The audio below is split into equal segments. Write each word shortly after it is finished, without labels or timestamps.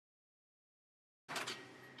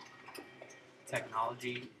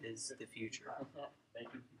Technology is the future.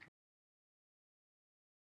 Thank you.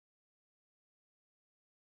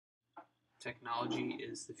 Technology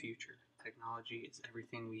is the future. Technology is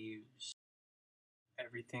everything we use,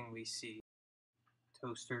 everything we see.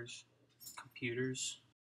 Toasters, computers,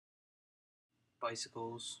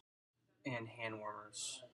 bicycles, and hand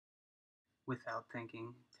warmers. Without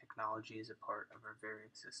thinking, technology is a part of our very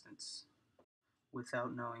existence.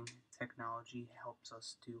 Without knowing, technology helps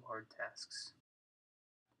us do hard tasks.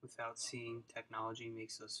 Without seeing, technology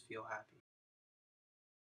makes us feel happy.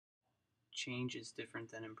 Change is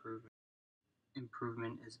different than improvement.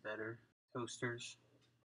 Improvement is better. Toasters,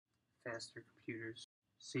 faster computers,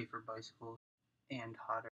 safer bicycles, and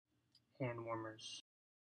hotter hand warmers.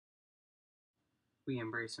 We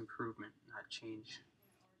embrace improvement, not change.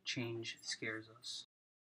 Change scares us.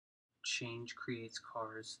 Change creates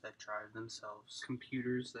cars that drive themselves,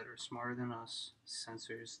 computers that are smarter than us,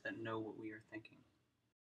 sensors that know what we are thinking.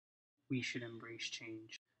 We should embrace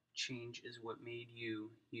change. Change is what made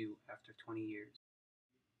you, you after 20 years.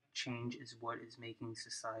 Change is what is making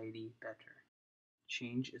society better.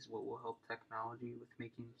 Change is what will help technology with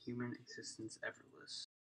making human existence effortless.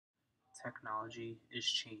 Technology is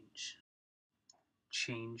change.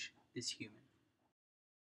 Change is human.